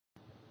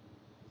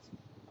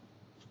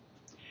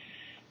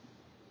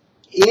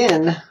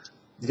In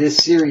this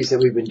series that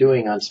we've been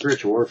doing on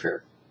spiritual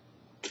warfare,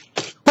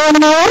 well,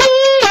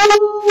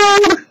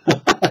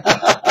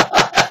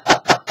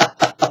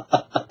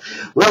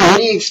 what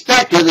do you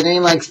expect with a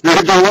name like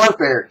spiritual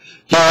warfare?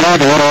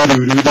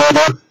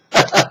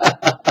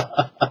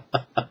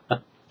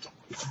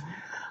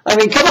 I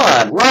mean, come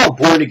on, we're all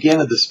born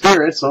again of the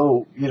Spirit,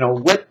 so, you know,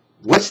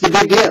 what's the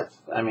big if?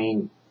 I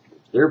mean,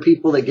 there are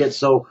people that get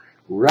so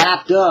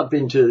wrapped up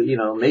into, you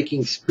know,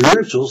 making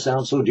spiritual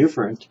sound so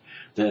different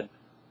that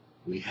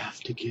we have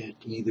to get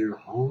either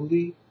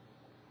holy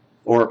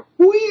or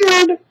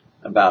weird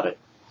about it.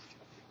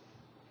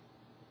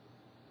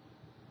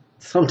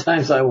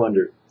 Sometimes I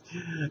wonder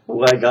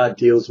why God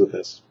deals with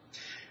us.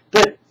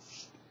 But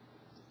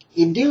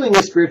in dealing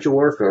with spiritual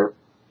warfare,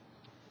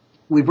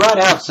 we brought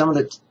out some of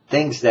the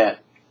things that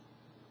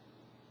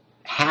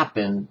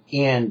happen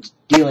in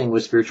dealing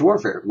with spiritual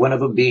warfare. One of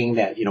them being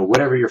that, you know,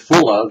 whatever you're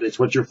full of, it's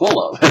what you're full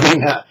of. I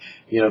mean,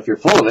 you know, if you're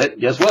full of it,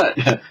 guess what?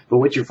 But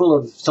what you're full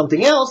of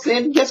something else,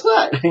 then guess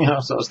what? You know,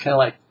 so it's kind of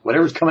like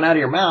whatever's coming out of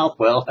your mouth,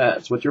 well,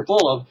 that's what you're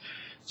full of.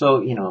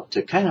 So, you know,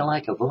 to kind of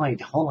like avoid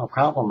the whole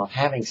problem of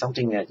having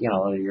something that, you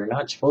know, you're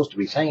not supposed to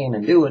be saying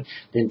and doing,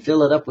 then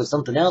fill it up with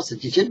something else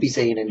that you should be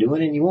saying and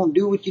doing, and you won't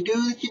do what you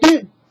do that you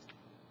did.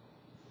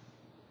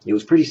 It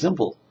was pretty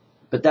simple,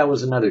 but that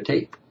was another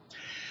tape.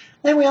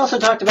 Then we also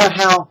talked about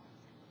how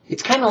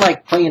it's kind of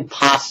like playing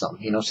possum.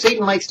 You know,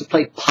 Satan likes to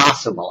play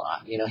possum a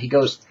lot. You know, he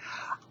goes,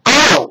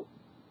 "Oh,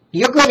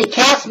 you're going to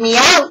cast me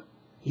out?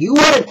 You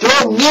want to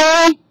throw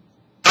me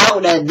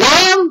out of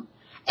them?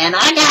 And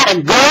I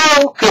gotta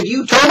go because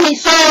you told me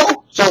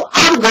so. So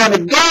I'm going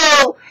to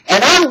go,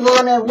 and I'm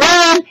going to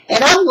run,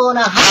 and I'm going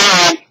to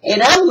hide,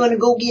 and I'm going to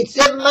go get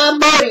 7 of my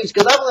buddies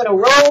because I'm going to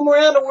roam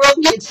around the world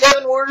and get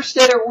 7 worse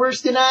that are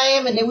worse than I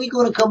am, and then we're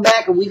going to come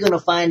back and we're going to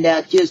find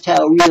out just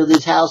how real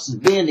this house has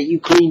been that you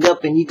cleaned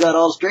up and you got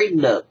all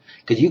straightened up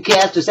because you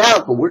cast us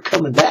out, but we're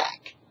coming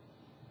back.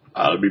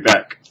 I'll be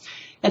back."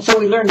 And so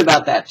we learned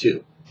about that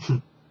too.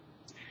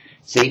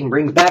 Satan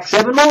brings back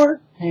 7 more,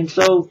 and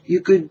so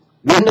you could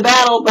win the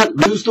battle but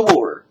lose the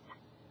war.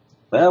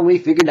 Well, we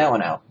figured that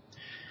one out.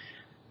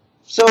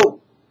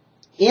 So,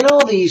 in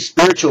all these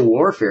spiritual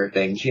warfare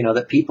things, you know,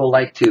 that people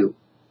like to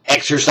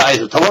exercise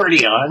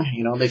authority on,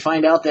 you know, they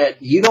find out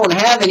that you don't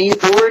have any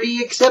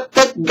authority except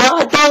that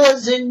God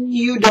does, and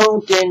you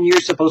don't, and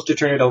you're supposed to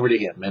turn it over to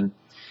Him. And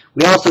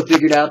we also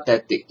figured out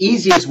that the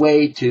easiest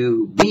way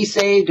to be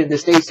saved and to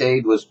stay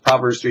saved was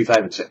Proverbs 3, 5,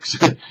 and 6.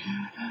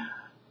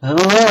 Oh,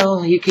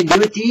 well, you can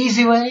do it the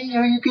easy way,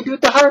 or you can do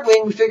it the hard way,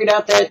 and we figured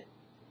out that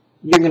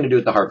you're going to do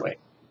it the hard way.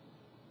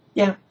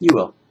 Yeah, you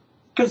will.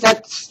 Because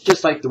that's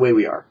just like the way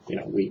we are. You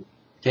know, we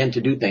tend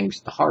to do things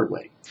the hard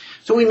way.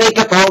 So we make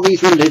up all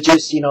these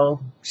religious, you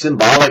know,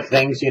 symbolic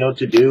things, you know,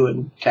 to do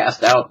and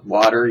cast out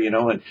water, you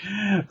know, and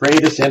pray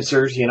the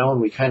censers, you know,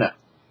 and we kind of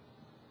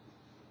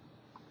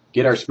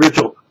get our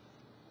spiritual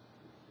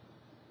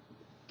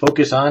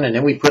focus on, and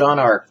then we put on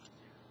our,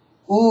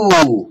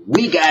 ooh,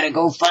 we got to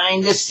go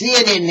find the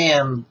sin in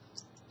them.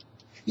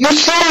 You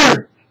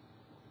sinner!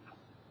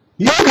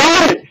 You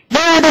got it!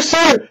 You're the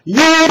sinner!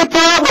 You're the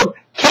problem!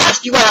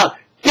 Cast you out!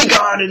 Be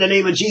gone in the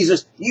name of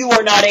Jesus! You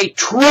are not a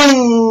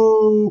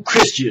true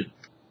Christian!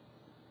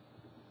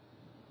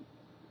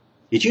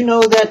 Did you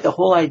know that the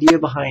whole idea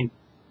behind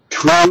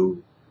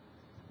true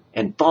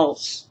and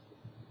false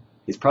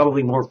is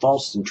probably more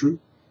false than true?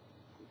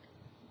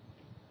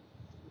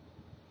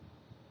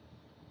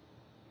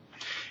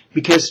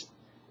 Because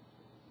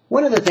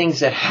one of the things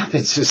that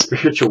happens in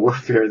spiritual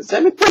warfare is, I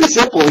mean, pretty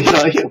simple, you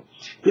know, you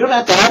don't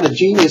have to have a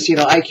genius, you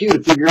know, IQ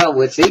to figure out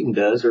what Satan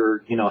does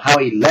or, you know, how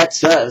he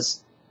lets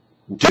us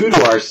do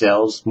to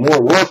ourselves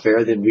more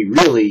warfare than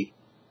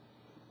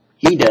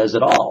he does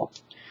at all.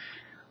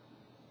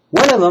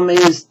 One of them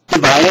is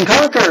divide and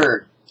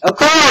conquer. Of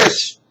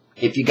course,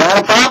 if you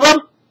got a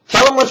problem,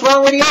 tell him what's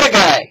wrong with the other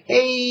guy.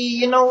 Hey,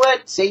 you know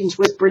what? Satan's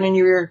whispering in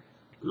your ear.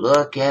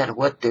 Look at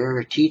what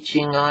they're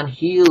teaching on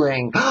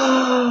healing. They're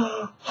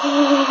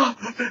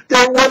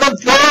one of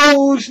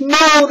those.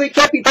 No, they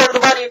can't be part of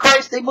the body of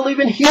Christ. They believe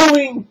in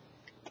healing.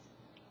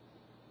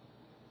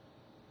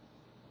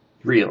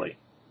 Really?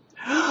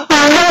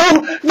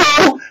 Oh,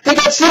 no, they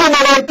got sin in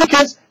their life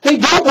because they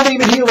don't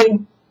believe in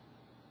healing.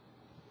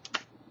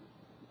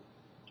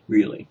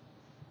 Really?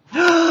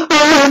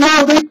 Oh,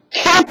 no, they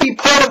can't be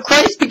part of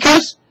Christ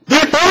because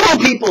they're healing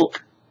people.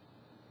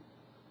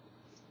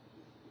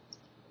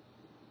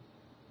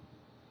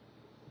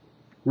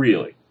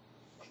 Really?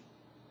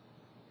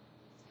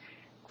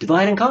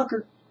 Divide and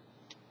conquer.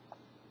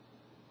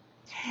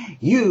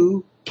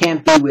 You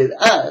can't be with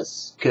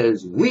us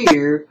because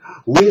we're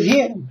with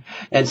Him.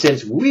 And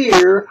since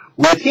we're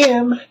with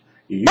Him,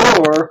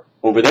 you're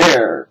over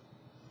there.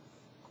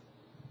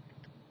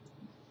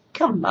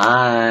 Come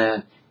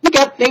on. You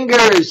got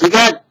fingers. You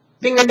got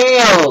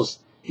fingernails.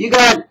 You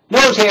got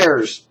nose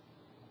hairs.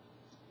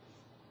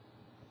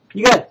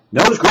 You got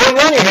nose growing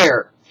on your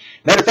hair.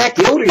 Matter of fact,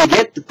 the older you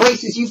get, the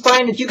places you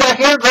find that you got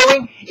hair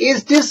growing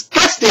is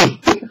disgusting.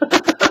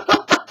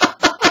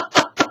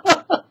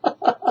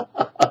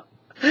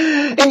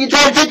 and you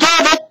try to take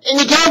care of it, and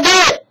you can't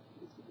do it.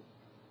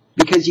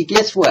 Because you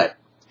guess what?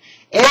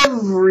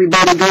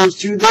 Everybody goes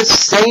through the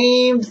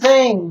same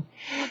thing.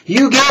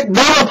 You get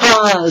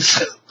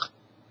menopause.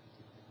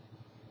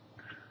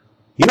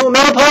 You know what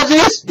menopause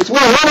is? It's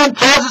when a woman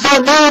pauses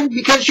on man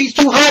because she's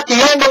too hot to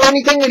handle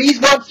anything that he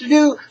wants to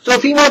do. So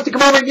if he wants to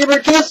come over and give her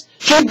a kiss,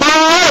 she'll blow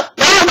up.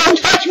 No, don't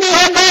touch me.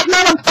 I got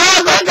menopause.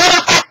 I got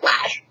a hot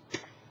flash.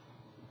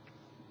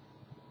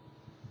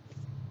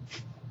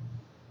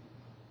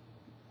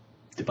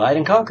 Divide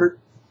and conquer.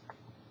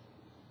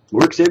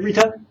 Works every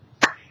time.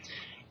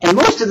 And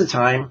most of the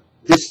time,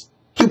 the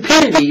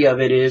stupidity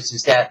of it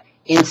is that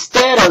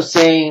instead of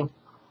saying,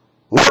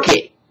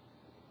 okay,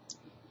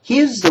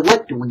 here's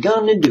what we're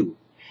gonna do.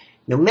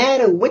 No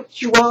matter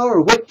what you are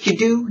or what you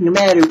do, no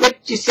matter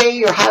what you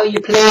say or how you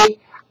play,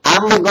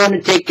 I'm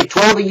gonna take the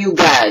 12 of you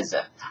guys.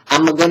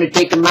 I'm gonna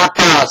take my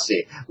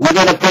posse. We're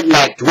gonna put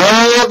like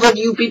 12 of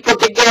you people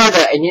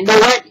together. And you know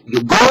what?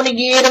 You're gonna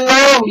get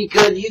along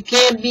because you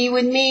can't be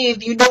with me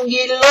if you don't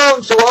get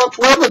along. So all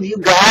 12 of you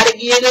gotta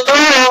get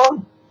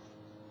along.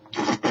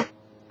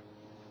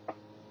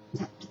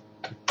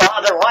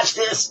 Father, watch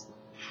this.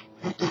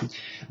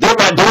 They're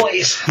my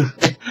boys.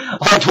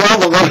 All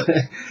 12 of them.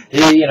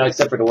 You know,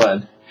 except for the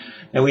one.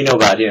 And we know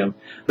about him.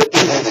 But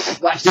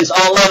watch this,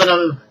 all 11 of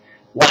them.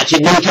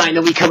 Watching no time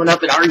they'll be coming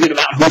up and arguing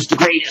about who's the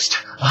greatest.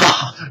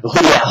 Oh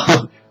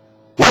yeah.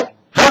 What?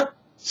 Huh?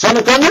 Son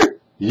of Thunder?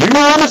 You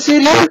want to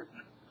sit here?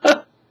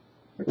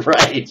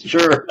 Right,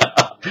 sure.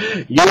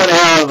 You want to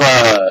have,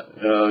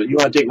 you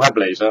want to take my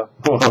place, huh?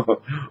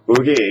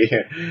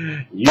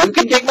 Okay. You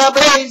can take my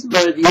place,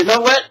 but you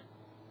know what?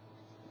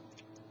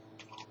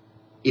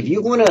 If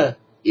you're gonna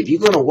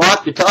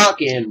walk the talk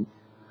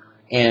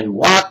and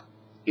walk,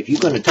 if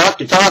you're gonna talk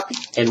the talk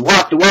and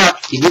walk the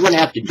walk, then you're gonna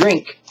have to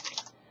drink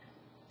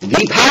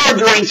the power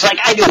drinks like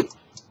I do.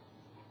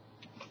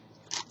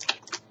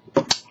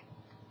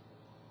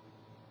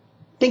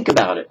 Think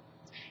about it.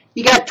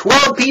 You got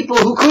 12 people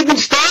who couldn't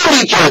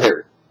stand each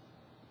other.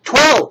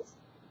 12.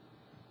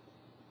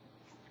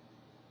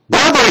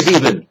 Brothers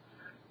even.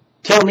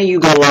 Tell me you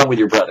got along with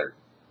your brother.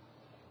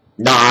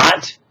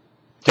 Not.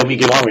 Tell me you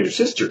get along with your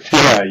sister.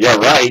 Yeah,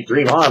 right.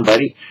 Dream on,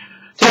 buddy.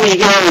 Tell me you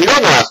get along with your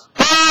in-laws.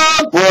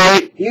 Oh,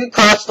 boy. You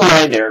crossed the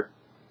line there.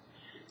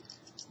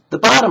 The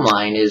bottom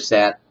line is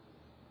that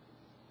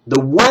the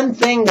one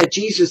thing that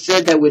Jesus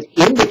said that would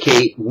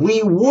indicate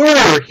we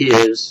were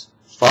his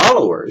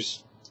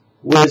followers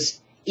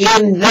was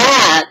in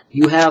that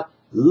you have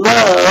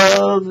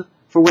love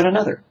for one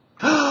another.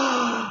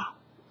 I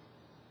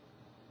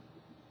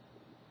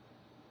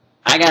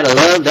gotta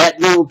love that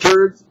little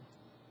turd.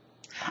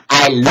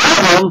 I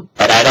love him,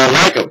 but I don't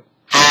like him.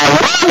 I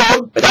love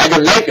him, but I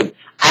don't like him.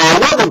 I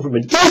love him from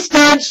a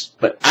distance,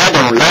 but I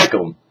don't like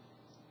him.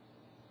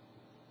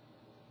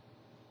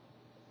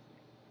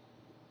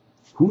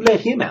 Who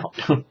let him out?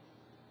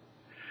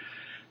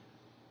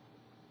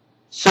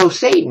 So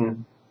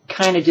Satan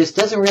kind of just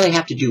doesn't really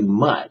have to do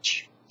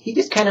much. He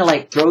just kind of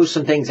like throws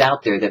some things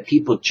out there that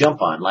people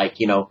jump on, like,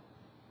 you know,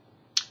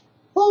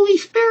 Holy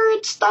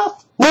Spirit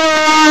stuff.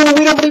 Whoa,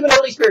 we don't believe in the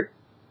Holy Spirit.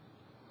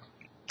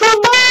 Come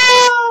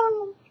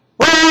on.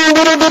 Whoa,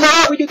 we don't do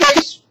that. We do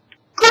grace.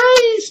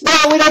 Grace.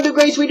 No, we don't do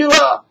grace. We do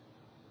law.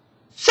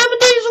 7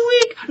 days a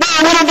week. No,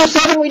 we don't do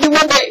 7. We do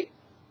 1 day.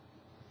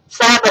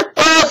 Sabbath.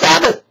 Oh,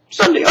 Sabbath.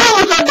 Sunday.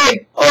 Oh,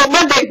 Sunday. Oh,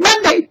 Monday.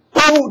 Monday.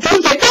 Oh,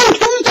 Tuesday. Oh,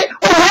 Tuesday.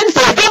 Oh,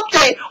 Wednesday.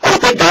 Wednesday. Oh,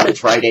 thank God it's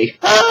Friday.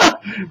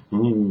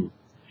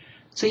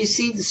 So you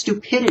see, the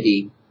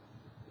stupidity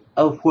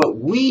of what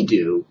we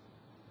do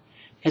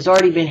has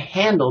already been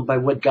handled by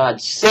what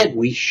God said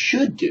we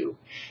should do.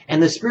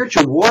 And the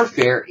spiritual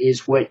warfare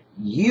is what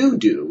you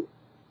do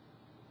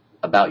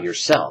about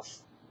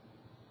yourself,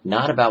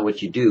 not about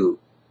what you do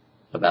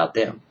about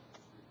them.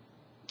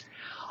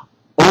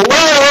 Oh,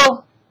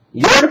 well,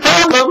 you're the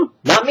problem,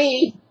 not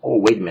me. Oh,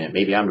 wait a minute,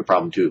 maybe I'm the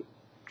problem too.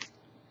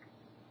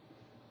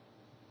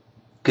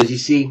 Because you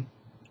see,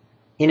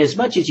 in as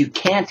much as you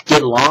can't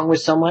get along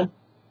with someone,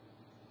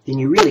 then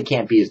you really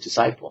can't be his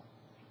disciple.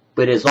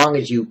 But as long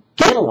as you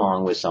get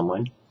along with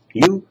someone,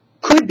 you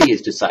could be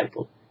his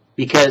disciple.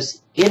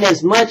 Because in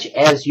as much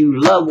as you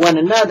love one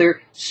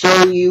another,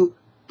 so you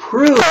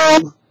prove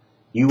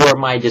you are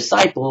my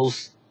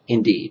disciples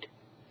indeed.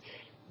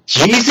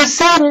 Jesus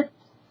said it.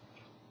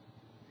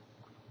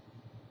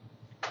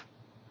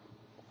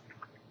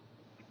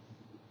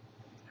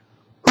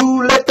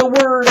 Who let the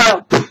word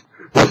out?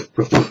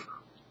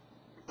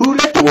 Who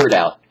let the word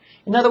out?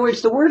 In other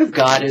words, the word of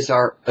God is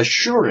our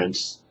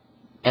assurance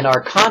and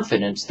our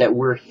confidence that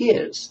we're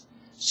his.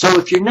 So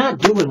if you're not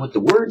doing what the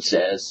word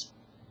says,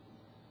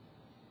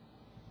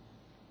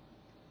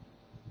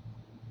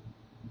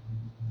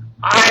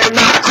 I am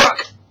not a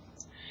crook,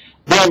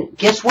 then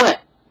guess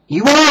what?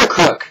 You are a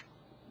crook.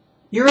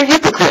 You're a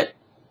hypocrite,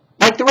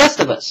 like the rest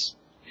of us.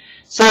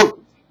 So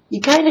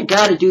you kind of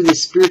got to do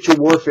this spiritual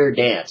warfare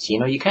dance. You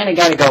know, you kind of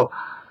got to go,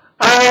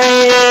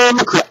 I am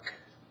a crook,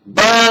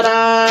 but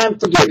I'm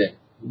forgiven,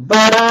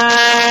 but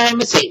I'm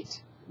a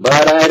saint,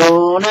 but I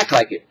don't act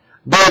like it.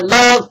 But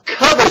love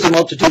covers a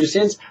multitude of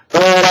sins,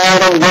 but I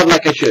don't love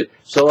like I should.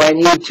 So I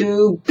need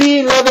to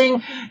be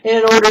loving.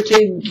 In order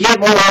to get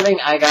more loving,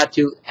 I got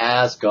to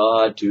ask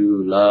God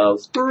to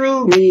love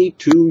through me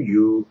to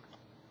you.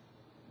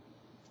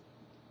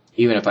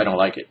 Even if I don't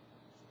like it.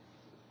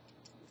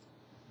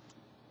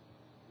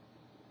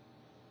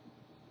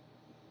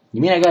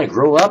 You mean I gotta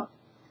grow up?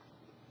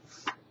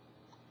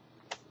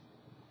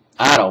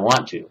 I don't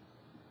want to.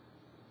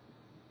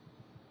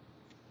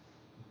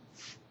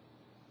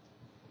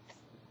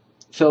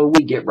 So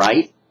we get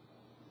right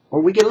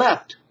or we get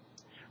left.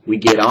 We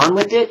get on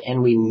with it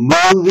and we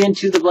move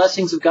into the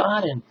blessings of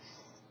God and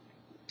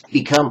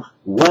become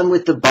one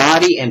with the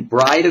body and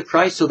bride of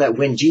Christ, so that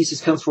when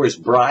Jesus comes for his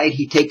bride,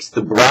 he takes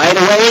the bride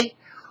away.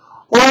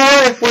 Or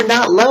if we're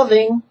not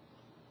loving,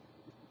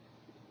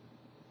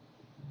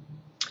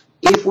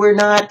 if we're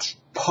not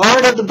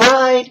part of the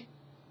bride,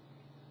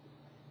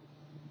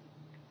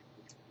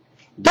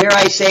 dare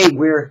I say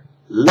we're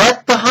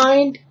left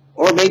behind,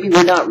 or maybe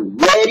we're not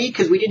ready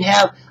because we didn't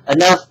have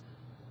enough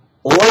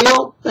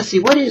oil. Let's see,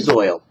 what is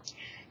oil?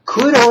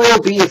 Could oil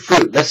be a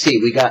fruit? Let's see,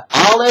 we got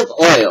olive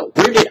oil.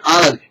 Where did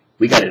olive?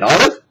 We got an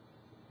olive?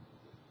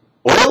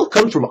 Oil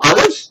comes from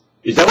olives?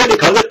 Is that why they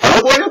call it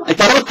olive oil? I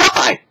thought it was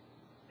Popeye.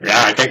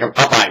 Yeah, I think of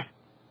Popeye.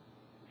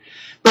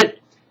 But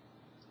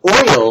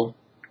oil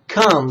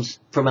comes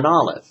from an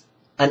olive.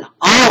 An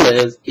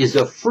olive is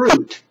a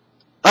fruit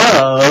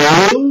of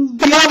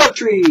the olive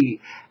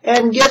tree.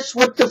 And guess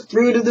what the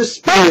fruit of the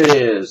Spirit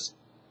is?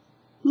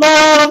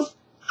 Love.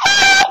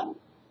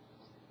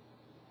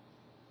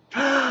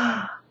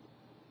 I'm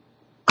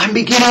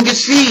beginning to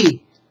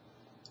see.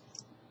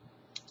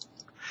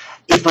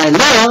 If I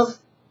love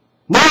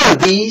more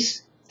of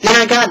these, then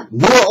I got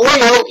more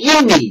oil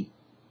in me.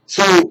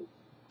 So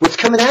what's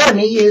coming out of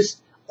me is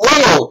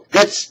oil.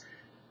 That's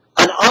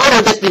an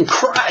olive that's been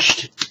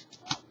crushed.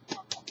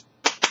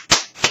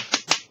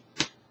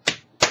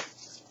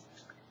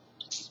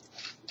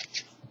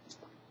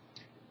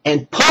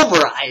 And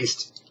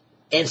pulverized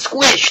and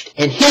squished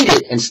and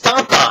heated and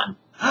stomped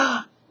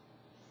on.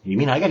 You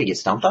mean I got to get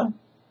stomped on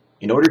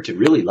in order to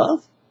really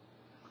love?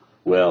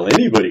 Well,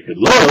 anybody could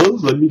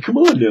love. I mean, come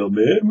on now,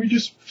 man. We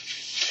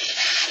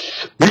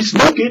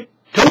smoke it,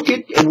 toke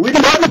it, and we're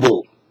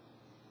lovable.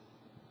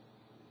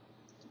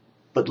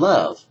 But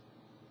love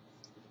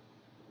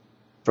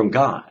from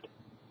God,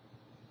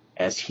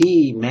 as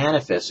he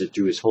manifested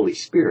through his Holy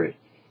Spirit,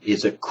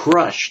 is a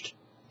crushed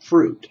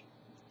fruit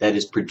that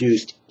is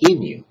produced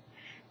in you.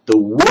 The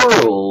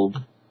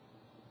world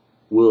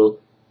will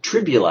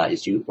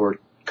trivialize you or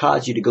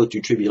cause you to go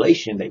through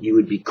tribulation, that you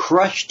would be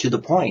crushed to the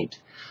point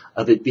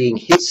of it being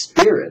his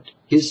spirit,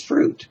 his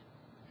fruit,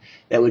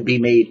 that would be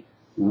made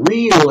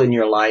real in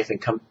your life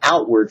and come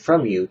outward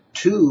from you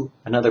to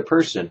another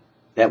person,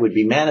 that would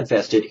be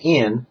manifested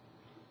in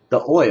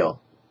the oil.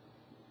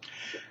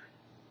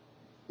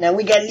 Now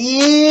we got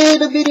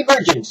little bitty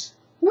virgins.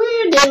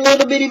 Where did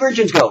little bitty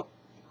virgins go?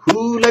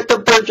 Who let the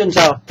virgins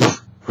out?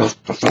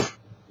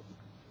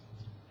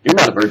 You're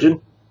not a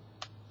virgin.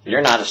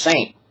 You're not a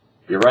saint.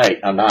 You're right,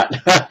 I'm not.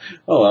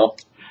 Oh well.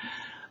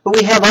 But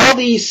we have all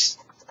these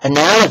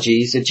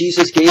analogies that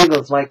Jesus gave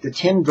of like the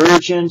 10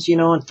 virgins, you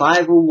know, and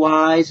 5 were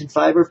wise and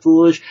 5 were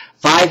foolish.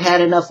 5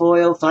 had enough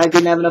oil, 5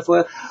 didn't have enough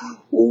oil.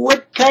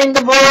 What kind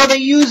of oil are they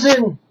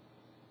using?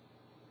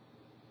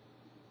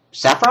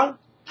 Saffron?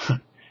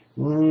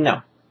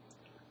 No.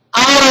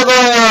 Olive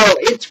oil!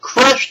 It's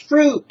crushed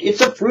fruit.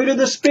 It's a fruit of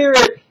the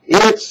Spirit.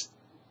 It's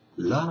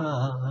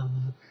love.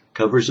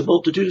 Covers a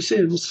multitude of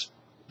sins.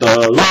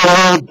 The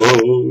love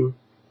boat.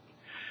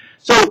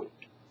 So,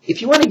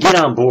 if you want to get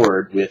on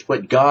board with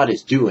what God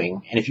is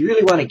doing, and if you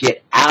really want to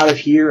get out of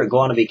here and go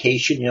on a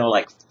vacation, you know,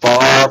 like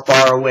far,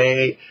 far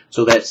away,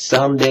 so that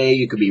someday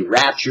you could be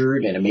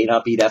raptured and it may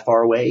not be that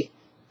far away,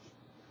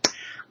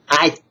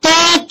 I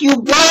think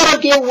you gotta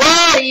get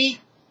ready,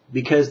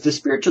 because the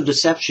spiritual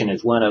deception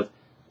is one of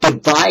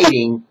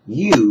dividing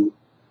you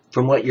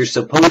from what you're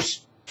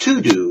supposed to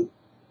do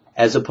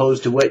as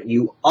opposed to what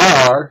you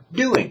are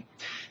doing.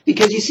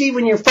 Because you see,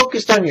 when you're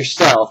focused on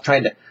yourself,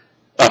 trying to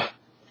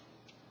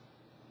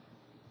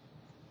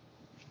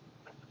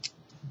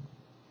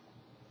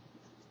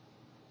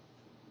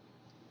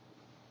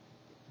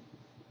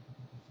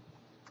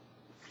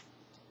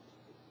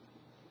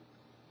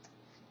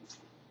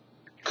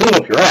clean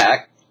up your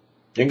act,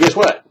 then guess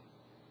what?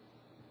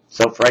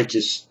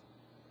 Self-righteous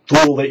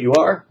fool that you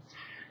are,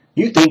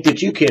 you think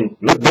that you can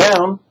look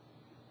down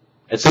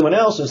at someone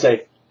else and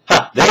say,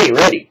 ha, they ain't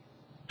ready.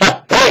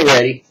 Ha, they ain't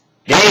ready.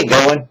 They ain't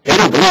going. They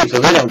don't believe, so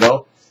they don't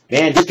go.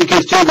 Man, just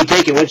because 2 will be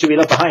taken, 1 should be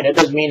left behind, that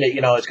doesn't mean that,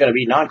 you know, it's going to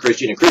be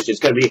non-Christian and Christian. It's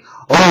going to be,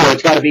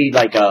 it's got to be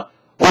like,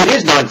 it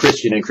is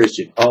non-Christian and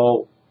Christian.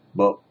 Oh,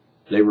 well,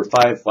 they were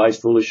 5 wise,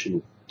 foolish,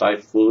 and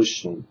 5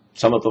 foolish, and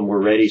some of them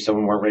were ready, some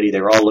of them weren't ready.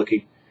 They were all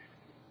looking.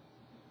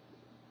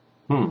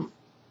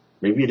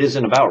 Maybe it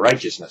isn't about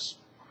righteousness.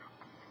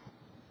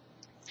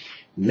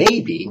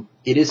 Maybe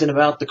it isn't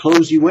about the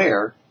clothes you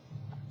wear.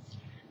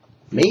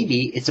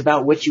 Maybe it's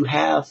about what you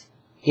have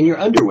in your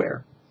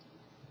underwear.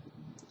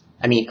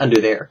 I mean, under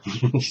there.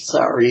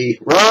 Sorry,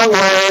 wrong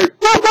word.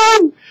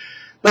 Woo-hoo!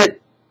 But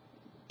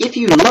if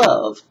you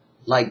love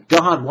like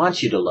God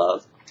wants you to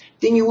love,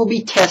 then you will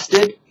be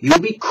tested, you'll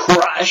be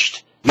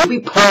crushed, you'll be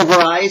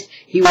pulverized.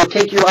 He will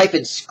take your life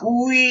and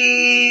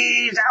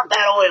squeeze out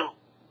that oil.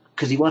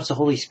 Because he wants the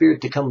Holy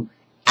Spirit to come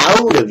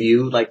out of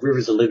you like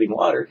rivers of living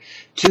water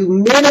to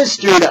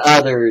minister to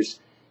others.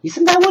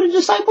 Isn't that what a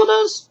disciple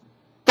does?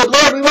 But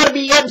Lord, we want to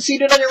be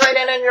seated on your right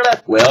hand and your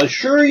left. Well,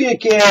 sure you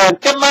can.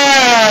 Come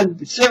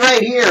on. Sit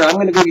right here. I'm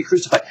going to go get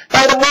crucified.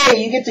 By the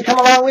way, you get to come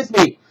along with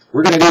me.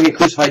 We're going to go get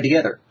crucified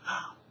together.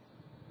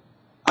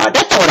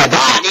 That's not what I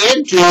got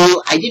into.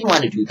 I didn't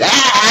want to do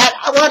that.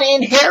 I want to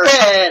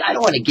inherit. I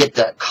don't want to get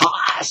the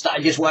cost. I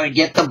just want to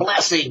get the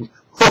blessing.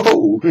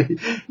 Oh,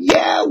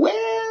 yeah,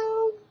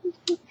 well,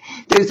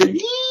 there's a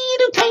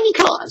little tiny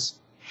clause.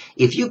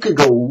 If you could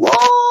go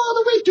all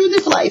the way through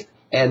this life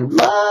and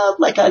love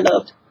like I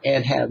loved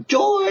and have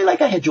joy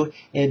like I had joy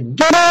and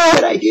do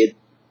what I did,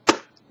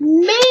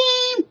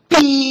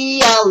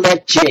 maybe I'll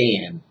let you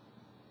in.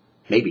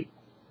 Maybe.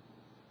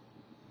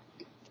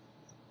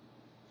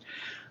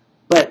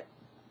 But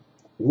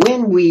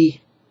when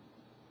we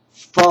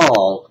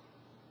fall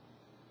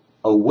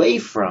away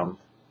from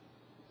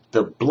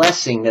the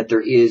blessing that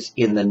there is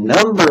in the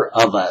number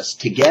of us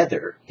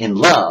together in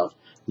love,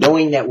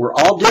 knowing that we're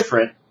all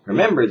different.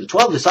 Remember, the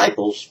 12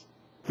 disciples,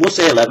 we'll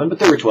say 11, but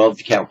there were 12 if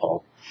you count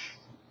Paul.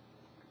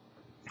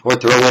 Or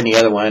throw in the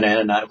other one,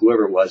 and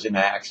whoever it was in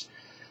Acts.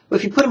 But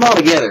if you put them all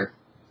together,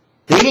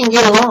 they didn't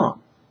get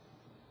along.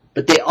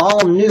 But they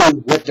all knew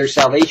what their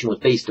salvation was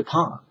based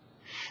upon.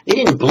 They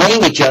didn't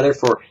blame each other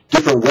for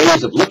different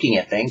ways of looking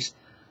at things.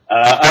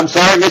 I'm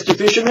sorry, Mr.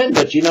 Fisherman,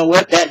 but you know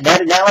what?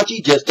 That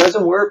analogy just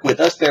doesn't work with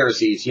us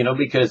Pharisees,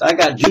 because I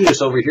got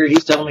Judas over here.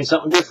 He's telling me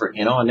something different,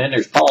 and then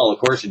there's Paul, of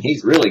course, and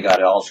he's really got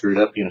it all screwed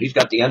up. He's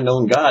got the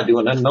unknown God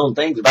doing unknown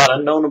things about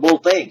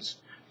unknownable things,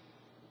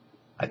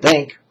 I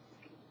think.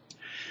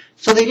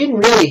 So they didn't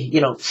really,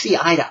 see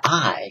eye to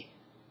eye,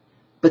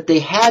 but they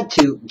had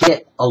to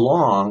get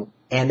along,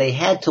 and they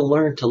had to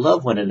learn to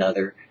love one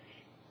another,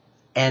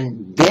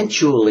 and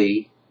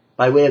eventually,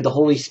 by way of the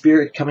Holy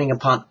Spirit coming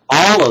upon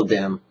all of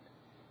them,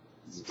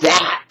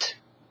 that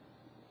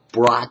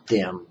brought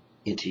them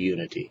into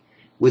unity.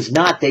 It was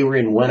not they were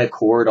in one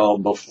accord all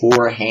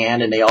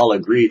beforehand and they all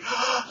agreed,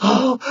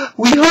 oh,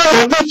 we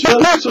love each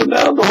other, so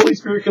now the Holy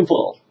Spirit can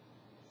fall.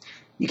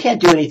 You can't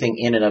do anything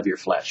in and of your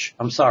flesh.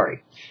 I'm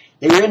sorry.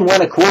 They were in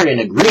one accord in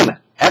agreement.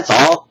 That's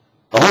all.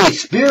 The Holy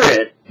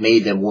Spirit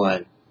made them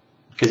one.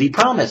 Because he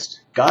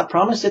promised. God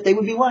promised that they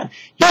would be one.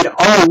 He had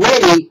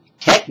already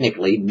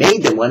technically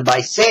made them one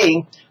by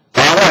saying,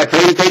 Father, I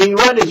pray that they be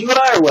one as you and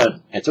I are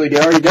one. And so he'd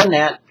already done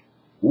that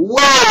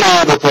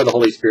way before the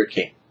Holy Spirit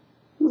came.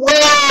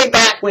 Way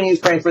back when he was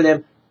praying for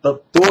them,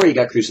 before he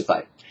got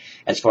crucified.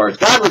 As far as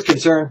God was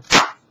concerned,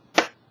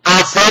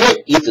 I said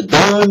it, it's a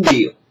done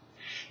deal.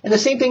 And the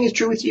same thing is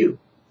true with you.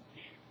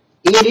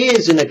 It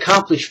is an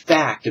accomplished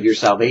fact of your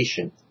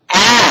salvation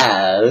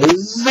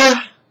as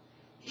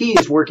he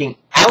is working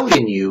out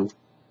in you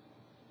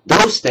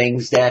those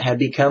things that have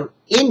become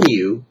in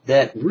you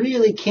that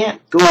really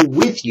can't go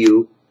with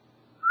you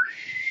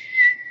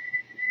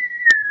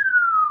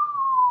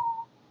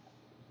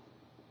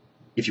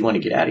if you want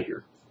to get out of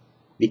here.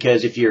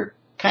 Because if you're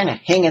kind of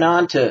hanging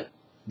on to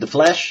the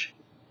flesh,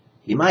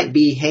 you might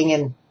be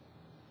hanging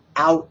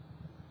out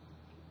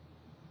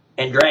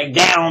and dragged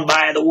down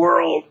by the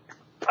world.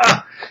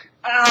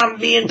 I'm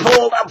being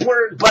pulled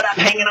upward, but I'm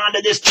hanging on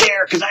to this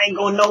chair because I ain't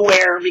going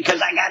nowhere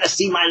because I got to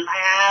see my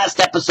last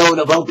episode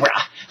of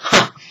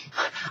Oprah.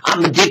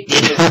 I'm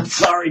addicted. I'm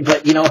sorry,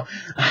 but,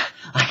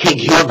 I can't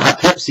give up my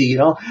Pepsi,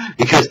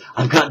 because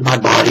I've gotten my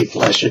body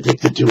flesh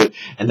addicted to it.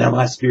 And now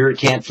my spirit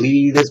can't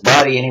flee this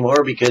body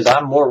anymore because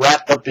I'm more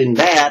wrapped up in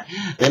that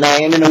than I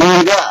am in the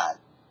Word of God.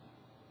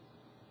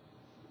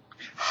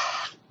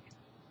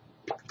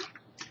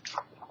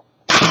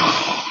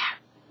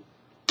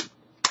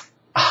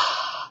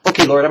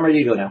 Okay, Lord, I'm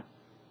ready to go now.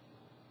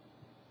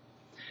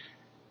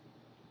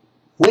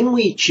 When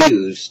we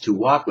choose to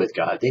walk with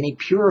God, then he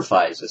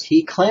purifies us.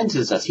 He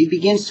cleanses us. He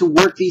begins to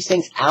work these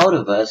things out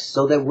of us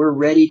so that we're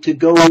ready to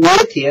go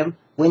with him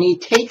when he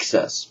takes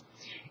us.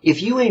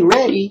 If you ain't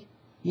ready,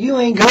 you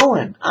ain't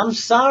going. I'm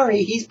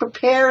sorry. He's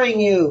preparing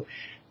you.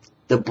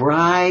 The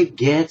bride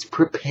gets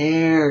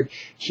prepared.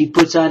 She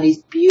puts on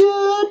these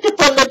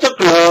beautiful little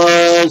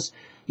clothes,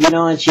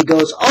 and she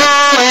goes, oh,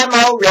 I'm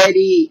all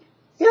ready.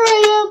 Here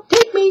I am.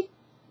 Take me.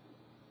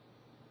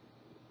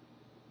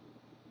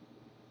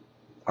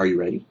 Are you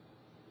ready?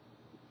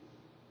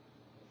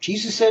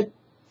 Jesus said,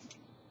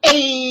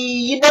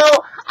 hey,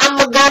 I'm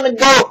going to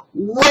go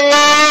way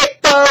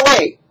far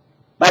away.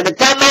 By the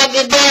time I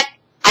get back,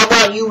 I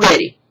want you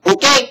ready.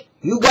 Okay?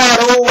 You got,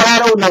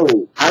 I don't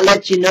know. I'll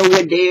let you know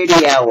what day or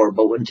the hour.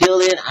 But until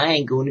then, I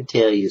ain't going to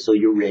tell you so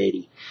you're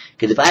ready.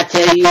 Because if I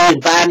tell you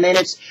in 5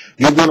 minutes,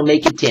 you're going to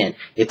make it 10.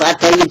 If I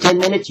tell you 10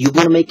 minutes, you're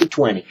going to make it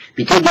 20.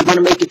 Because you're going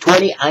to make it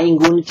 20, I ain't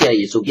going to tell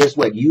you. So guess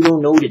what? You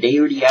don't know the day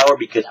or the hour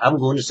because I'm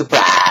going to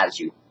surprise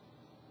you.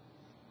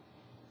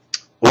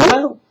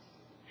 Well,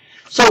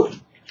 So,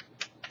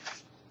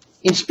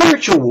 in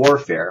spiritual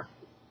warfare,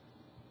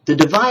 the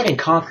divide and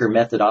conquer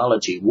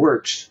methodology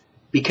works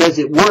because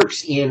it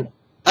works in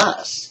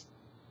us,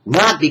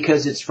 not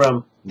because it's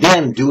from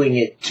them doing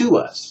it to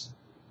us.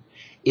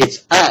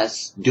 It's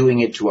us doing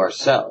it to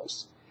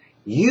ourselves.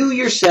 You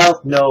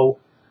yourself know,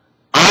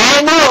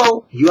 I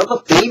know, you have a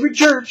favorite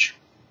church.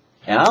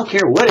 And I don't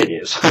care what it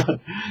is.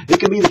 It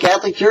could be the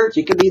Catholic Church,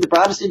 it could be the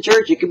Protestant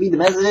Church, it could be the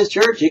Methodist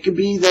Church, it could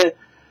be the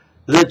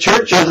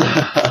Church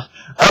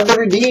of the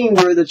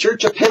Redeemed, or the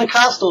Church of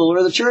Pentecostal,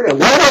 or the Church of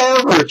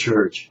whatever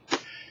church.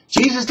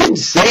 Jesus didn't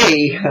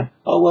say,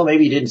 oh, well,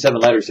 maybe he did in 7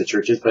 letters to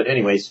churches, but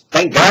anyways,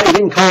 thank God he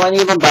didn't call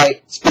any of them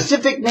by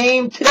specific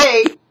name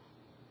today.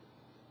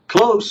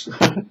 Close.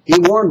 He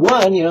warned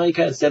one, you know, he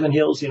kind of 7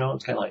 hills, you know,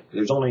 it's kind of like,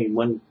 there's only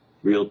one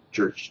real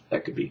church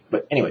that could be.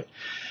 But anyway,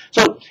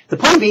 so the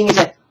point being is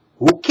that,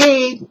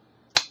 okay,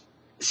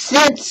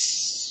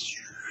 since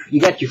you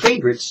got your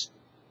favorites,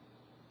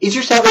 is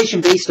your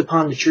salvation based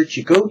upon the church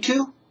you go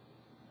to?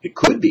 It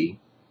could be,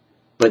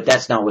 but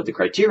that's not what the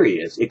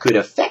criteria is. It could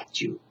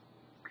affect you.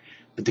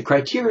 But the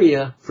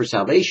criteria for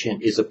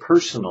salvation is a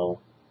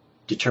personal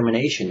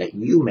determination that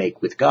you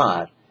make with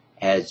God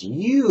as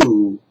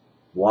you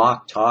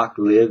walk, talk,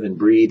 live, and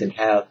breathe and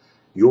have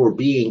your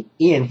being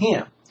in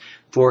Him.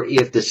 For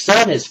if the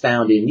Son is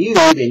found in you,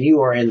 then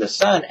you are in the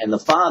Son, and the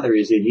Father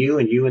is in you,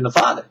 and you in the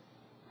Father.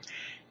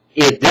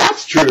 If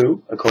that's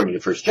true, according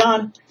to 1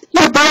 John,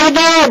 you're born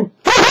again!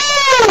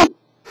 Woohoo!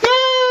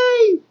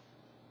 Yay!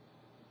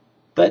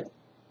 But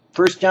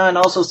 1 John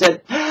also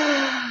said,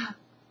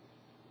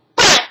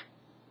 but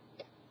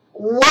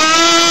wait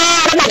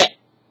a minute!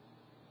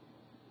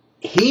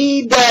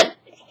 He that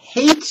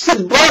hates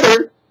his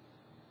brother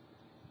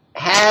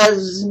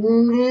has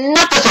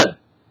not the Son.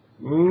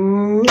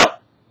 No.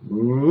 No,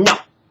 no,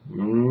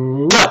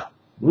 no,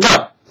 no,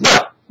 no,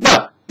 no,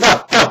 no, no,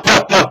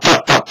 no,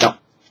 no, no.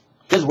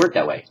 Doesn't work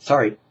that way.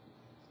 Sorry.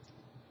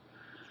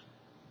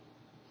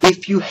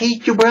 If you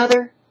hate your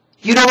brother,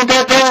 you don't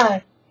got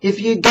God.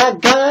 If you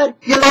got God,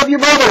 you love your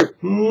brother.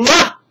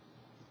 Mwah!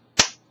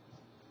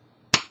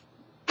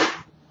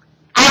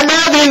 I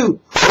love you.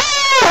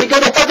 We go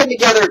to heaven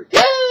together.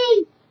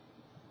 Yay!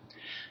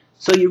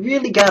 So you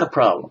really got a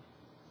problem.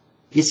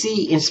 You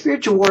see, in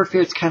spiritual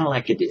warfare, it's kind of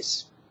like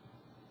this.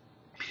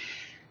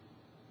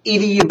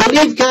 Either you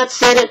believe God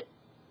said it,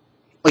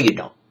 or you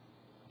don't.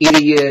 Either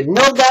you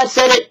know God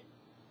said it,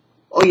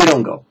 or you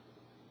don't go.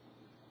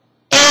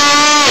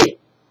 Hey!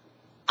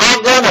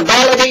 I'm gonna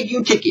validate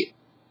your ticket.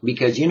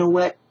 Because you know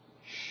what?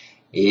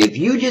 If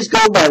you just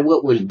go by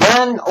what was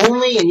done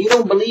only, and you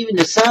don't believe in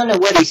the Son and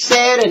what He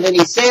said, and then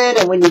He said,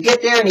 and when you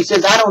get there and He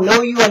says, I don't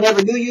know you, I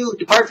never knew you,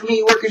 depart from me,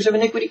 you workers of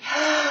iniquity,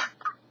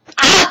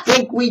 I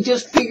think we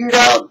just figured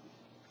out,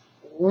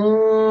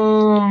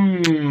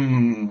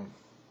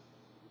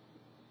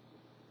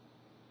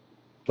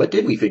 what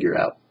did we figure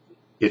out?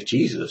 If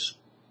Jesus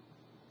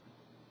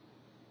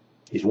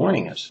is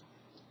warning us.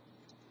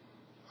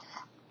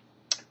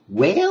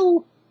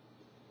 Well,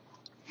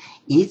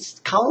 it's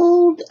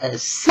called a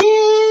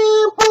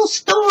simple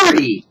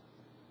story.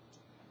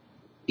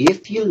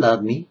 If you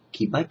love me,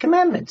 keep my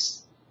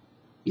commandments.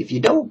 If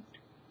you don't,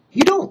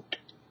 you don't.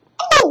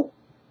 Oh!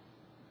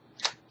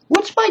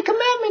 What's my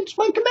commandments?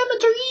 My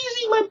commandments are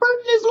easy. My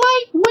burden is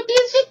light. What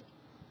is it?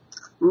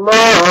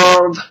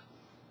 Love.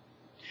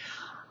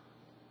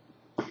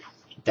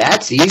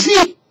 That's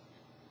easy.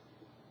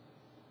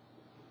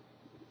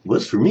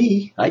 Was for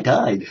me. I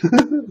died.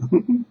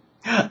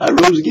 I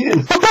rose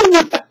again.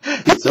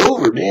 It's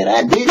over, man.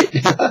 I did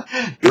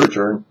it. Your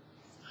turn.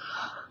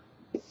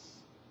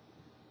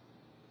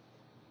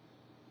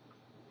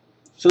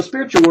 So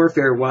spiritual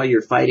warfare, while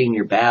you're fighting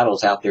your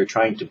battles out there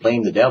trying to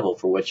blame the devil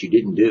for what you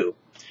didn't do,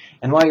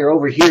 and while you're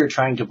over here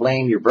trying to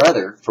blame your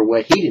brother for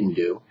what he didn't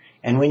do,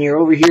 and when you're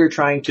over here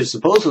trying to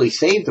supposedly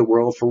save the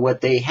world for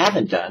what they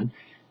haven't done,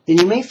 then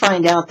you may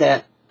find out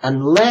that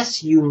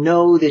unless you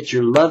know that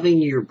you're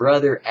loving your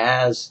brother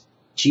as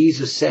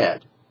Jesus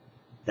said,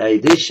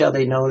 that this shall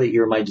they know that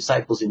you're my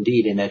disciples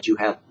indeed, and that you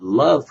have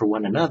love for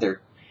one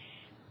another,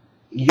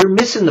 you're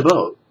missing the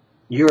boat.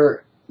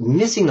 You're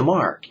missing the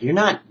mark. You're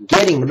not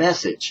getting the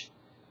message.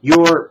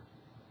 Your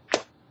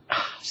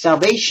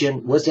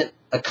salvation wasn't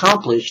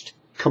accomplished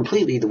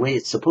completely the way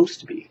it's supposed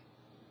to be.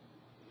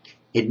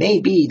 It may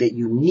be that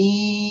you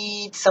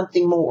need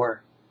something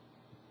more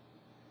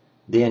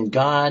than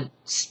God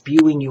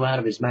spewing you out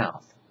of His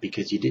mouth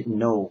because you didn't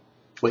know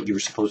what you were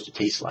supposed to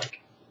taste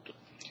like.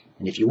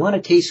 And if you want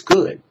to taste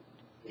good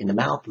in the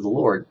mouth of the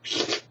Lord,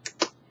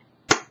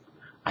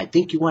 I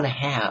think you want to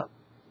have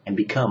and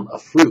become a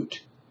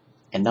fruit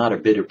and not a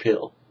bitter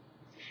pill.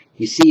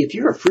 You see, if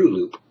you're a Fruit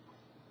Loop,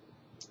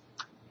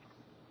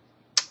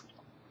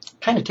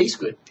 kind of tastes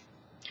good.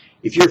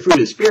 If you're a fruit of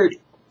the Spirit,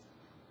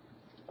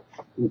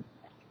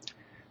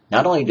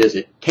 not only does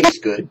it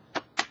taste good,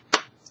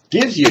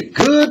 gives you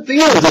good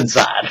feelings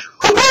inside.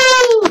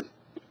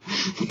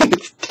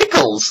 It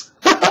tickles.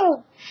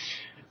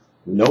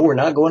 No, we're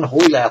not going to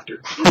holy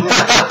laughter.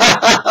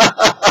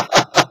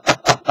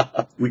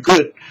 We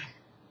could.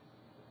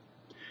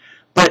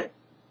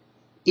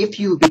 if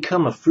you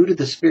become a fruit of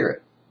the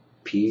Spirit,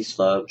 peace,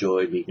 love,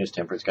 joy, meekness,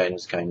 temperance,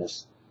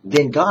 kindness,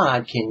 then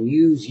God can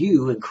use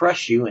you and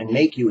crush you and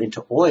make you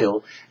into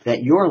oil,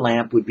 that your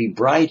lamp would be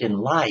bright and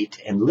light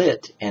and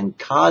lit and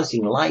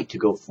causing light to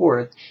go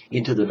forth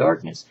into the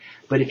darkness.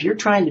 But if you're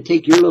trying to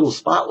take your little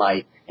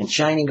spotlight and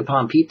shining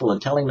upon people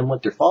and telling them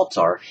what their faults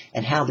are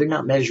and how they're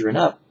not measuring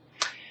up,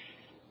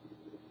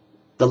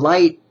 the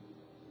light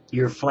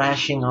you're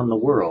flashing on the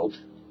world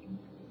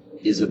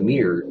is a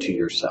mirror to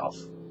yourself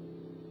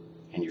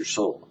and your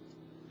soul.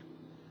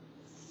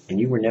 And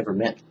you were never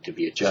meant to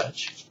be a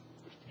judge.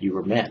 You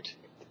were meant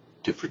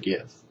to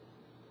forgive.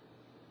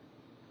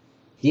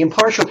 The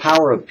impartial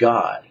power of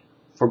God,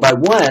 for by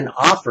one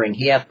offering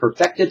he hath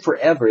perfected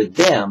forever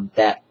them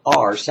that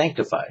are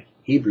sanctified.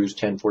 Hebrews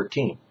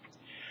 10:14.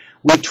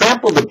 We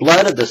trample the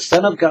blood of the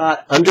Son of God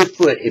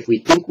underfoot if we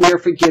think we are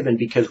forgiven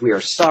because we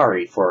are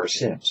sorry for our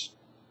sins.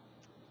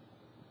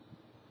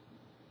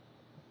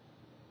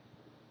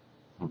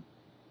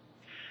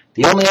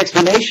 The only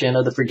explanation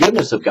of the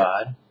forgiveness of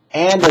God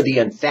and of the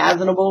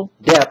unfathomable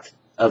depth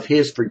of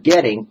his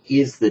forgetting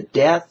is the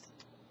death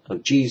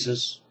of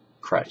Jesus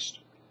Christ.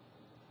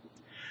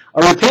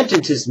 Our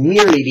repentance is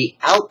merely the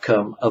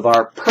outcome of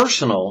our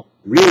personal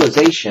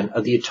realization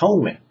of the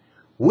atonement,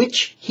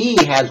 which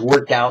he has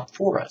worked out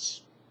for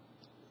us.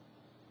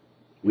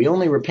 We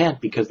only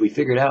repent because we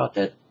figured out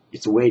that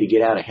it's a way to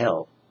get out of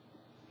hell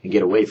and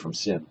get away from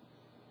sin.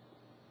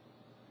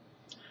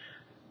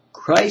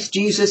 Christ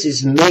Jesus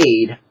is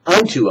made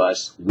unto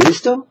us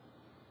wisdom,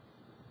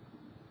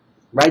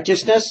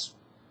 righteousness,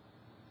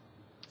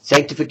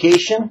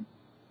 sanctification,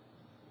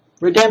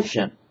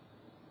 redemption.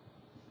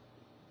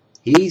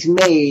 He's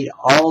made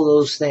all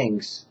those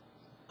things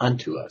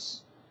unto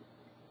us.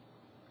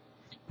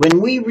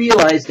 When we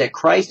realize that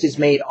Christ has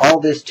made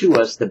all this to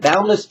us, the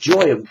boundless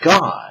joy of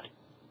God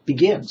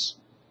begins.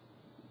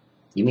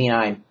 You mean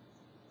I'm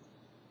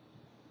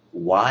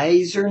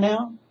wiser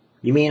now?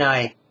 You mean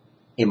I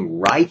am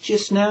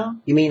righteous now?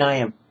 You mean I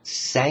am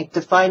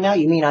sanctified now?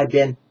 You mean I've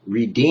been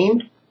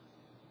redeemed?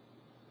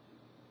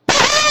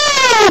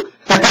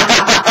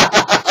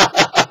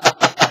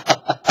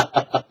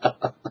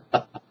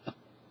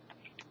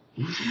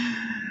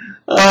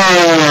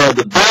 Oh,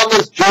 the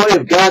boundless joy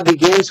of God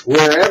begins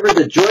wherever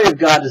the joy of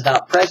God is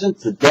not present.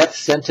 The death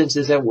sentence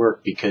is at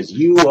work because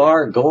you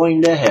are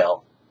going to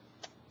hell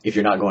if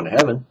you're not going to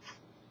heaven.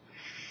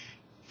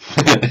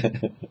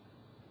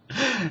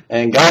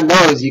 And God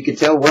knows you can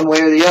tell one way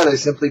or the other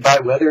simply by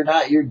whether or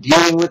not you're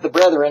dealing with the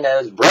brethren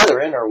as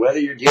brethren or whether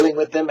you're dealing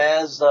with them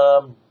as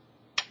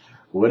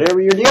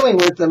whatever you're dealing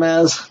with them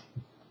as.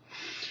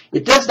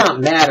 It does not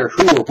matter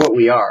who or what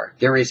we are.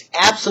 There is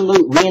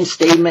absolute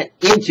reinstatement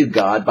into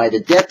God by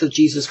the death of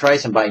Jesus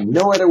Christ and by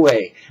no other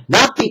way.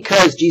 Not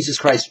because Jesus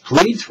Christ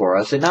pleads for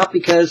us and not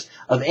because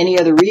of any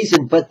other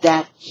reason, but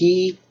that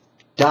he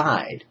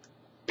died.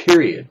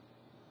 Period.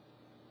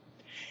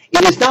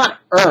 It is not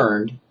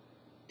earned.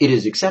 It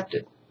is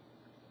accepted.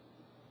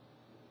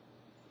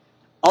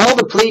 All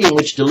the pleading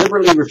which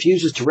deliberately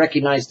refuses to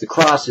recognize the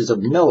cross is of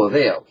no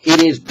avail.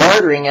 It is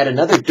bartering at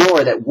another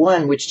door that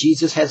one which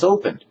Jesus has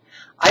opened.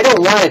 I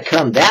don't want to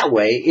come that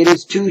way. It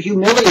is too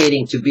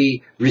humiliating to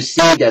be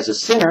received as a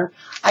sinner.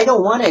 I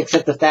don't want to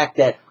accept the fact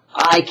that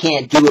I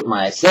can't do it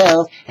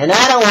myself, and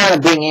I don't want to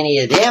bring any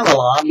of them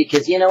along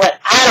because, you know what,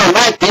 I don't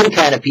like them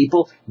kind of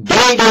people.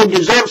 They don't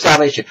deserve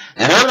salvation,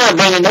 and I'm not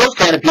bringing those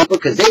kind of people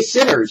because they're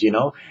sinners, you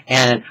know,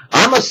 and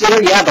I'm a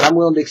sinner, yeah, but I'm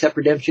willing to accept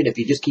redemption if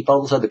you just keep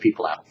all those other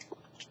people out.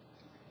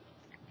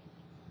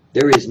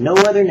 There is no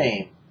other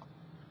name.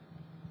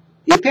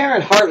 The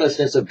apparent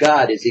heartlessness of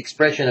God is the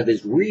expression of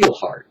his real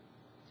heart.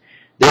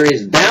 There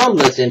is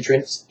boundless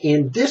entrance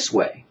in this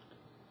way,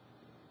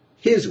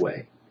 his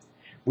way.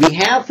 We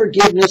have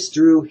forgiveness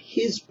through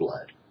his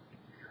blood.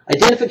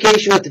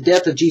 Identification with the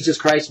death of Jesus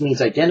Christ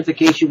means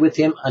identification with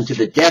him unto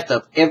the death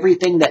of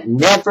everything that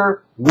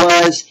never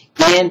was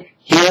in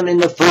him in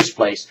the first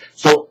place.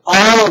 So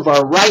all of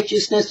our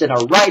righteousness and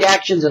our right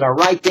actions and our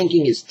right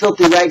thinking is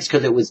filthy rags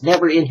because it was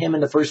never in him in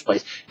the first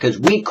place. Because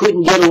we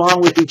couldn't get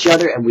along with each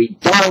other and we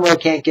darn well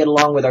can't get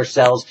along with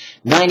ourselves.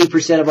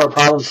 90% of our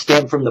problems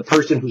stem from the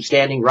person who's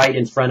standing right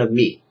in front of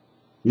me.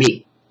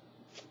 Me.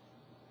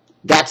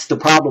 That's the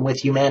problem with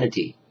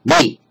humanity.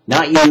 Me.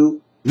 Not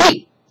you.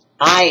 Me.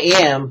 I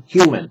am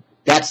human.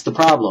 That's the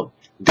problem.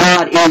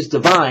 God is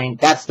divine.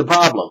 That's the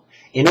problem.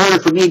 In order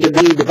for me to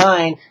be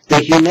divine,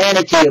 the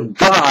humanity of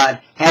God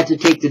had to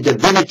take the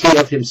divinity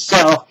of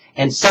himself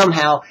and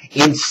somehow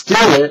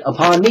instill it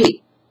upon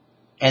me.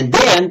 And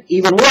then,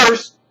 even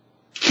worse,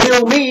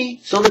 kill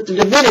me so that the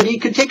divinity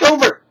could take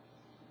over.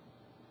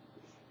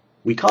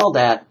 We call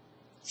that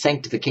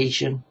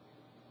sanctification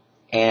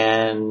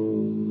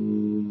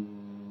and,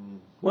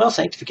 well,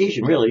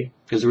 sanctification really,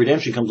 because the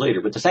redemption comes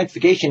later. But the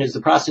sanctification is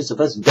the process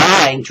of us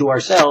dying to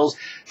ourselves,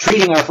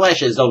 treating our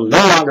flesh as though no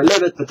longer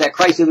liveth, but that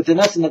Christ liveth in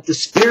us, and that the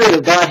Spirit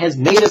of God has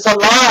made us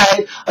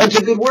alive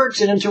unto good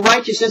works, and unto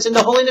righteousness, and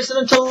to holiness, and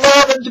unto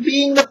love, and to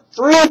being the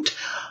fruit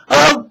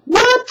of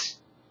what?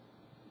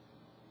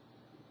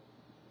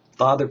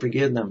 Father,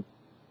 forgive them.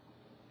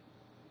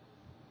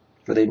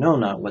 for they know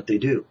not what they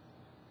do.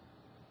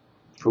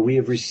 For we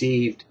have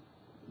received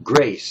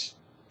grace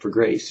for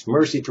grace,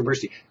 mercy for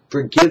mercy,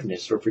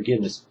 forgiveness for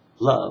forgiveness,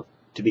 love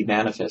to be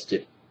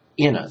manifested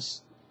in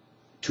us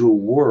to a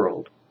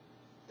world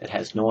that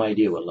has no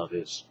idea what love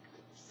is.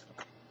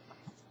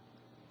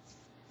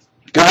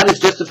 God is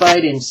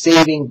justified in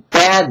saving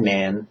bad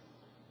men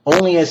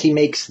only as he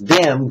makes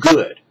them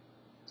good.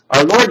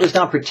 Our Lord does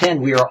not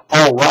pretend we are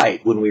all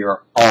right when we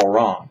are all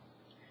wrong.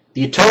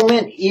 The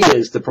atonement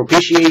is the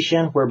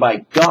propitiation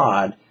whereby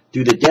God,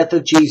 through the death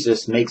of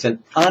Jesus, makes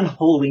an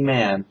unholy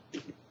man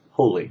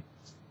holy.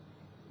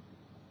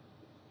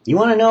 You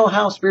want to know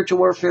how spiritual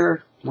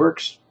warfare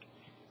works?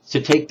 It's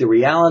to take the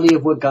reality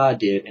of what God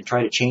did and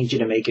try to change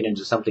it and make it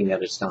into something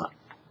that it's not.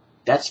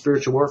 That's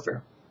spiritual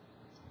warfare.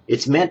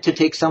 It's meant to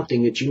take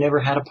something that you never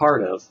had a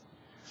part of,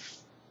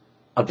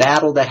 a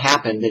battle that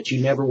happened that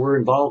you never were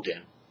involved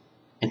in,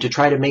 and to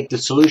try to make the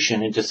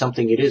solution into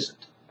something it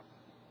isn't.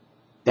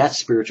 That's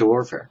spiritual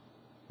warfare.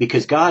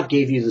 Because God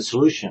gave you the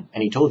solution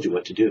and he told you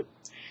what to do.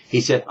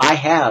 He said, I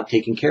have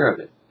taken care of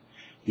it.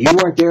 You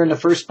weren't there in the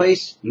first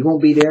place. You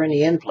won't be there in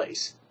the end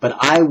place. But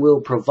I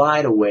will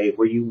provide a way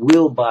where you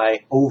will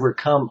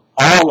overcome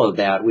all of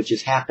that which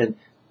has happened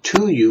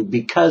to you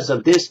because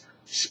of this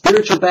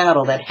spiritual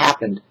battle that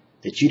happened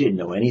that you didn't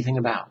know anything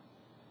about.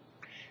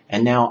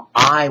 And now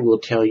I will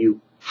tell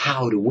you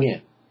how to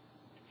win.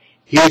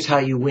 Here's how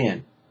you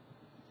win.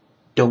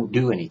 Don't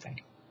do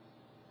anything.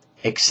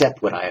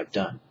 Accept what I have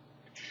done.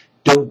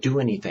 Don't do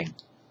anything.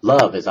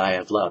 Love as I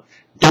have loved.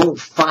 Don't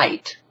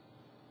fight.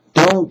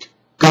 Don't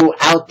go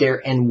out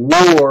there and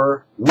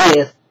war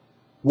with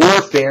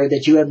warfare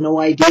that you have no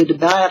idea to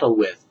battle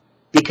with.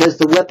 Because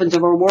the weapons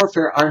of our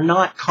warfare are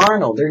not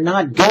carnal. They're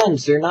not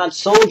guns. They're not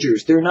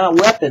soldiers. They're not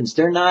weapons.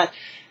 They're not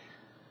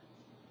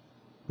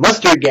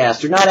mustard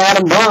gas. They're not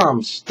atom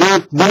bombs.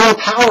 They're more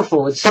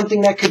powerful. It's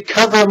something that could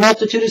cover a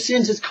multitude of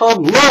sins. It's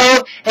called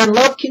love, and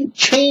love can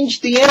change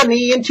the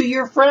enemy into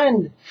your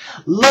friend.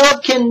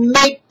 Love can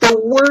make the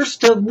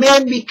worst of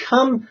men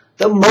become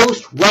the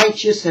most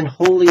righteous and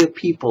holy of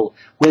people,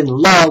 when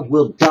love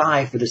will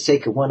die for the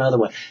sake of one other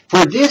one.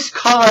 For this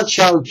cause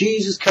shall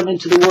Jesus come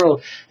into the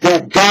world,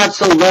 that God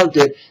so loved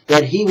it,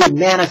 that he would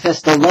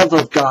manifest the love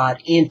of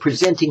God in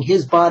presenting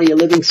his body a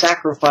living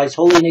sacrifice,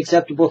 holy and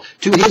acceptable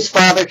to his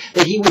Father,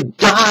 that he would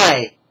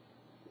die,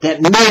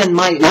 that men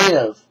might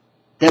live,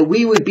 that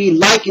we would be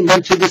likened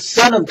unto the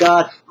Son of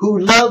God, who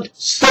loved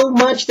so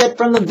much that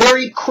from the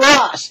very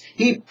cross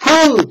he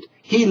proved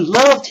he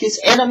loved his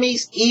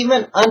enemies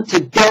even unto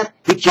death,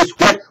 which is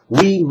what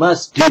we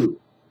must do.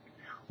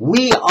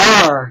 We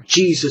are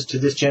Jesus to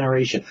this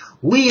generation.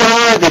 We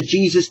are the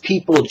Jesus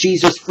people,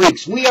 Jesus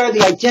freaks. We are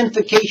the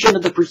identification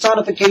of the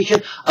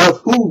personification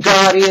of who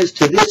God is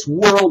to this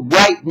world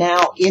right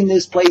now, in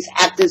this place,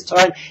 at this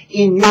time,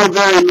 in your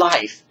very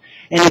life.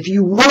 And if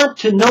you want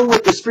to know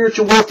what the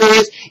spiritual warfare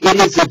is, it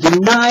is a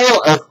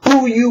denial of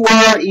who you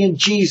are in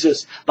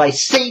Jesus by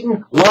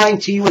Satan lying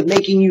to you and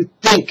making you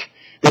think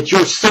that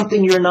you're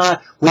something you're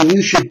not, when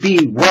you should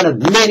be one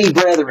of many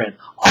brethren,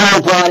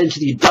 all brought into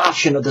the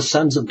adoption of the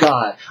sons of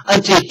God,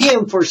 unto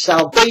him for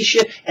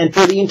salvation and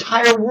for the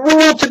entire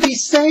world to be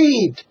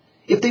saved.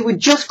 If they would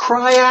just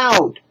cry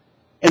out,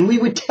 and we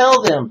would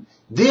tell them,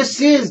 this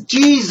is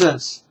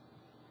Jesus.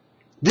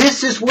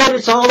 This is what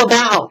it's all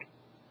about.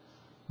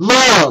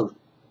 Love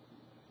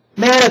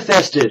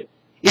manifested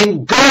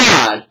in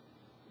God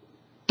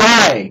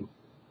dying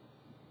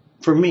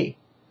for me.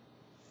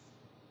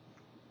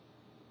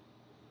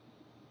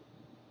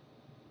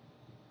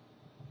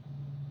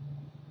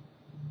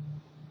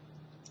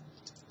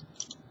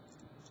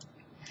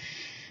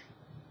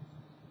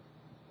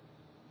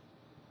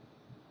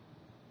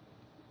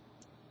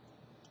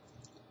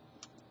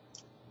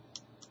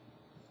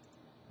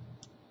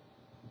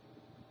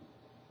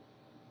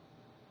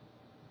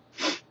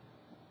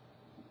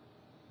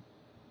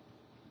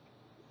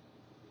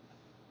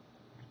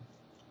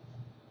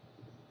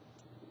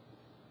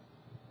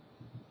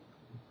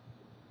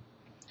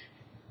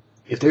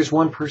 If there's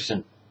one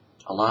person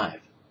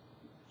alive,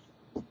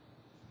 if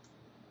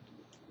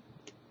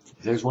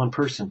there's one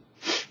person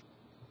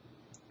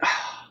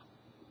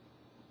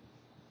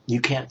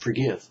you can't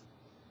forgive,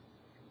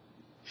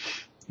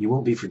 you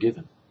won't be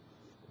forgiven.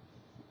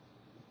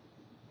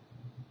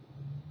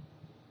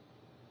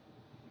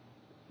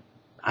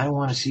 I don't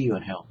want to see you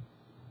in hell.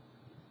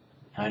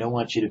 I don't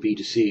want you to be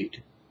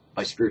deceived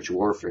by spiritual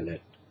warfare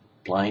that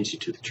blinds you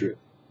to the truth.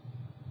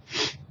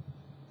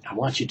 I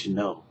want you to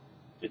know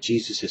that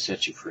Jesus has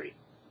set you free.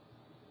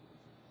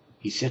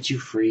 He set you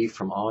free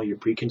from all your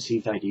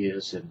preconceived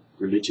ideas and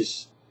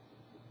religious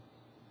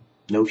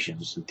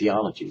notions and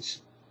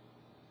theologies.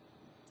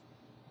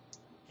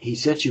 He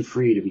set you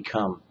free to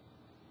become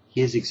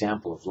his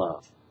example of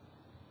love.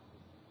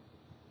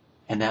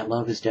 And that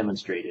love is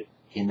demonstrated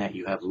in that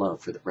you have love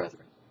for the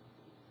brethren.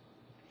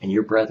 And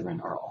your brethren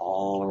are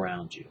all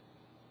around you.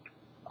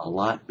 A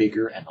lot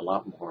bigger and a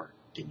lot more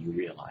than you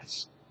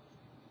realize.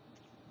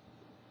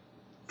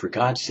 For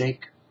God's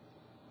sake,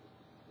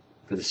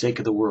 for the sake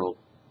of the world,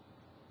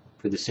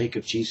 for the sake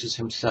of Jesus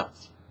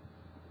himself,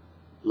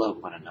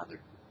 love one another.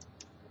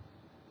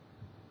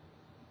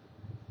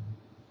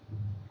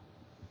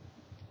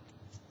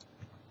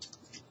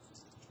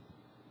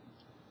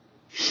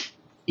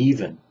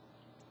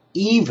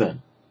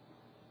 Even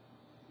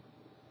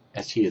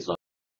as he is loved.